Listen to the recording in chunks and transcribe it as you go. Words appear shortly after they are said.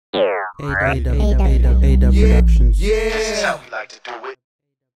A-Dubb Productions. Yeah.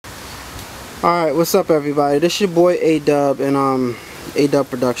 Alright, what's up everybody? This is your boy A-Dubb and A-Dubb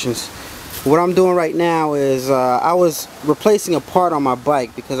Productions. What I'm doing right now is I was replacing a part on my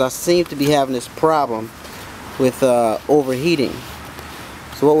bike because I seem to be having this problem with overheating.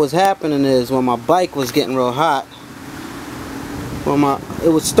 So what was happening is when my bike was getting real hot,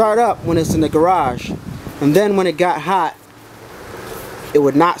 it would start up when it's in the garage, and then when it got hot it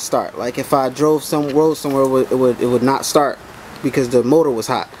would not start. Like if I drove somewhere, it would not start because the motor was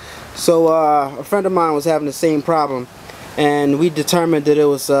hot. So a friend of mine was having the same problem, and we determined that it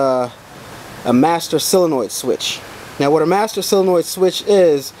was a master solenoid switch. Now what a master solenoid switch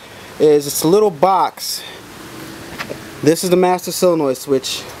is it's a little box. This is the master solenoid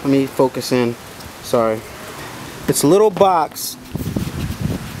switch. Let me focus in. Sorry. It's a little box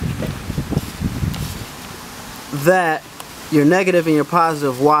that your negative and your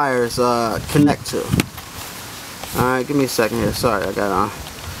positive wires connect to. Alright, give me a second here. Sorry, I got on.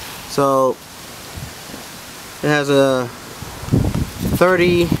 So it has a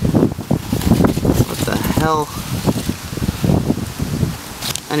 30. What the hell?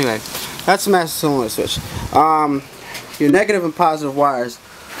 Anyway, that's the master solenoid switch. Your negative and positive wires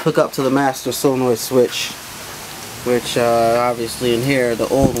hook up to the master solenoid switch, which obviously in here, the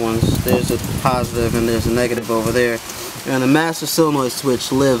old ones, there's a positive and there's a negative over there. And the master solenoid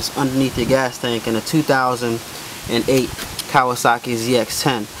switch lives underneath your gas tank in a 2008 Kawasaki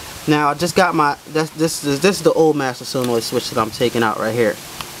zx10. Now I just got my, this is the old master solenoid switch that I'm taking out right here,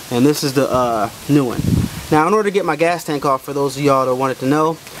 and this is the new one. Now in order to get my gas tank off, for those of y'all that wanted to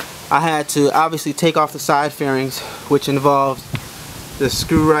know, I had to obviously take off the side fairings, which involves the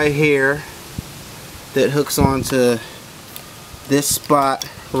screw right here that hooks onto this spot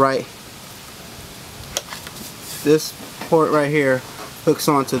right. This port right here hooks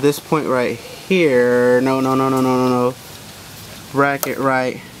onto this point right here. No. Bracket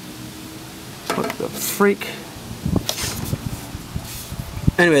right. What the freak?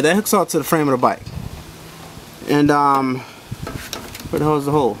 Anyway, that hooks onto the frame of the bike. And where the hell is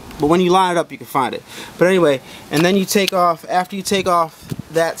the hole? But when you line it up, you can find it. But anyway, and then you take off, after you take off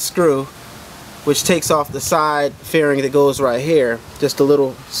that screw, which takes off the side fairing that goes right here, just a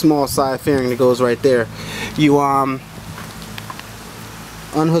little small side fairing that goes right there, you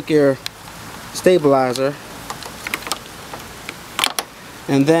unhook your stabilizer,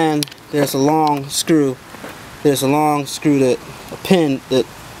 and then there's a long screw. There's a long screw, that a pin that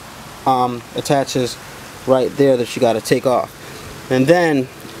attaches right there that you got to take off, and then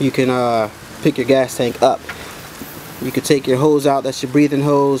you can pick your gas tank up. You could take your hose out. That's your breathing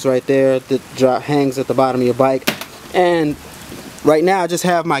hose right there that hangs at the bottom of your bike. And right now I just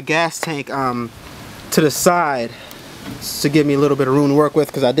have my gas tank to the side to give me a little bit of room to work with,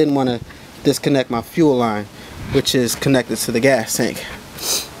 because I didn't want to disconnect my fuel line, which is connected to the gas tank.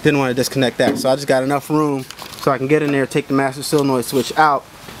 Didn't want to disconnect that, so I just got enough room so I can get in there, take the master solenoid switch out,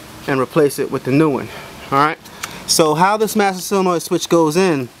 and replace it with the new one. Alright, so how this master solenoid switch goes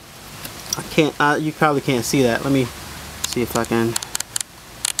in, I can't, you probably can't see that. Let me see if I can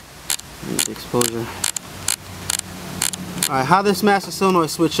use the exposure. Alright, how this master solenoid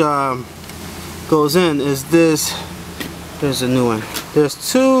switch goes in is this. There's a new one.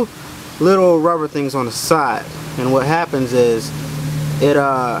 There's two little rubber things on the side, and what happens is it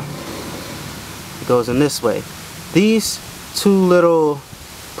goes in this way. These two little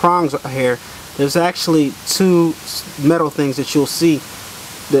prongs right here, there's actually two metal things that you'll see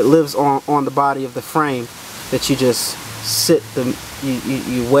that lives on the body of the frame that you just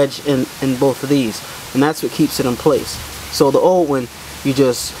you wedge in both of these, and that's what keeps it in place. So the old one,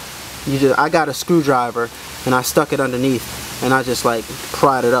 I got a screwdriver and I stuck it underneath, and I just like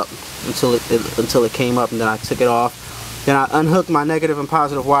pried it up until it came up, and then I took it off. Then I unhooked my negative and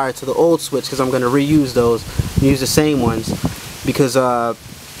positive wire to the old switch, because I'm going to reuse those and use the same ones, because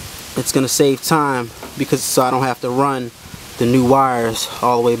it's going to save time, so I don't have to run the new wires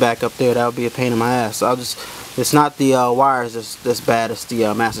all the way back up there. That would be a pain in my ass. So it's not the wires that's bad, it's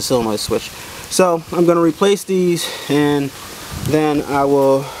the master solenoid switch. So I'm going to replace these, and then I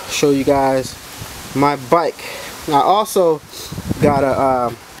will show you guys my bike. I also got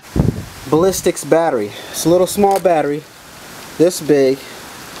a ballistics battery. It's a little small battery, this big.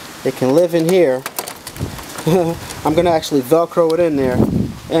 It can live in here. I'm going to actually Velcro it in there,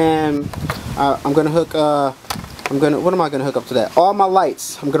 and I'm going to hook what am I going to hook up to that? All my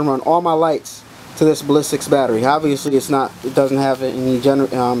lights. I'm going to run all my lights to this ballistics battery. Obviously it doesn't have any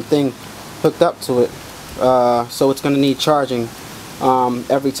thing hooked up to it, so it's going to need charging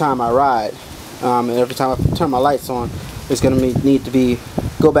every time I ride, and every time I turn my lights on, it's going to need to be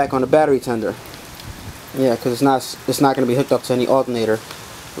go back on the battery tender. Yeah, because it's not going to be hooked up to any alternator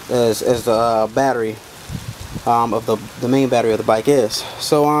as the battery of the main battery of the bike is.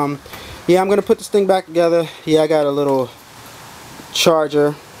 So yeah, I'm going to put this thing back together. Yeah, I got a little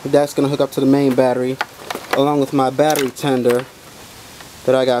charger that's going to hook up to the main battery, along with my battery tender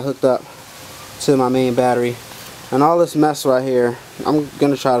that I got hooked up to my main battery. And all this mess right here, I'm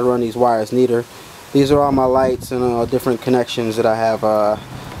going to try to run these wires neater. These are all my lights and different connections that I have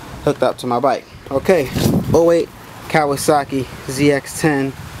hooked up to my bike. Okay, 08 Kawasaki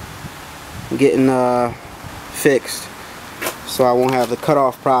ZX10 getting fixed, so I won't have the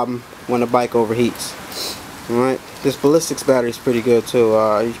cutoff problem when the bike overheats. Alright, this ballistics battery is pretty good too.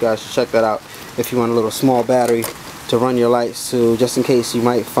 You guys should check that out if you want a little small battery to run your lights to, just in case you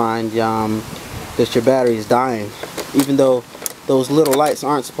might find that your battery is dying. Even though those little lights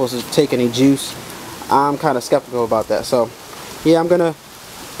aren't supposed to take any juice, I'm kind of skeptical about that. So yeah, I'm gonna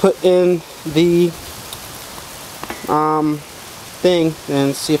put in the thing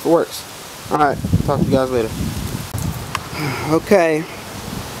and see if it works. Alright, talk to you guys later. Okay,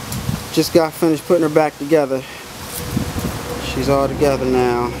 just got finished putting her back together. She's all together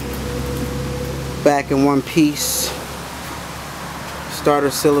now, back in one piece. Starter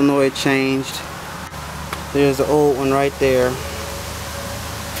solenoid changed. There's the old one right there.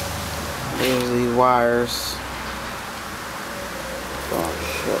 There's these wires. Oh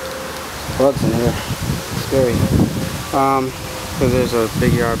shit, bugs in here. Scary. Because there's a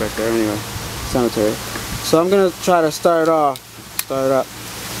big yard back there anyway. Cemetery. So I'm gonna try to start it up for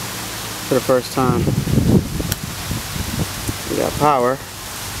the first time. We got power.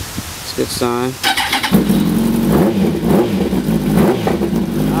 It's a good sign.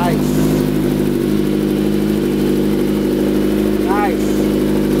 Nice. Nice.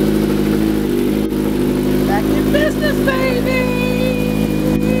 Back in business, baby.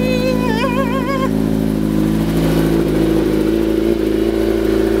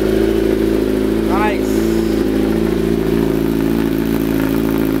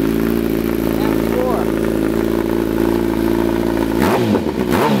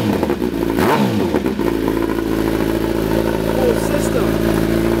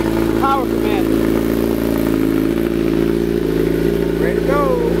 Power commander. Ready to go.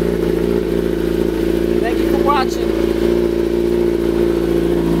 Thank you for watching.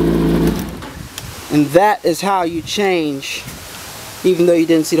 And that is how you change, even though you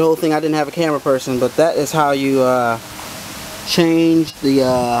didn't see the whole thing, I didn't have a camera person, but that is how you change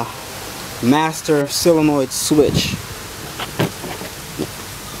the master solenoid switch.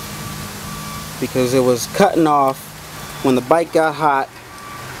 Because it was cutting off when the bike got hot,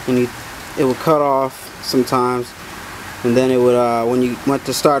 and it would cut off sometimes, and then it would when you went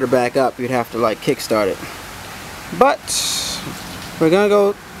to start it back up, you'd have to like kick start it. But we're gonna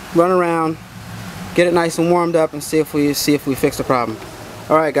go run around, get it nice and warmed up, and see if we fix the problem.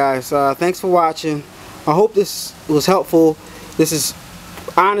 Alright guys, thanks for watching. I hope this was helpful. This is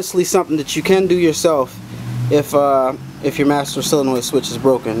honestly something that you can do yourself if your master solenoid switch is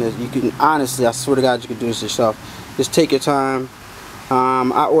broken. You can honestly, I swear to God, you can do this yourself. Just take your time.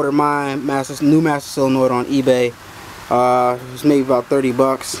 I ordered my new master solenoid on eBay. It was maybe about 30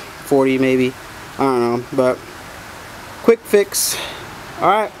 bucks, 40 maybe, I don't know, but quick fix.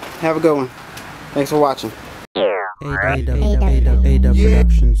 Alright, have a good one. Thanks for watching. A-Dubb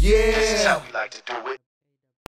Productions. Yeah, that's how we like to do it.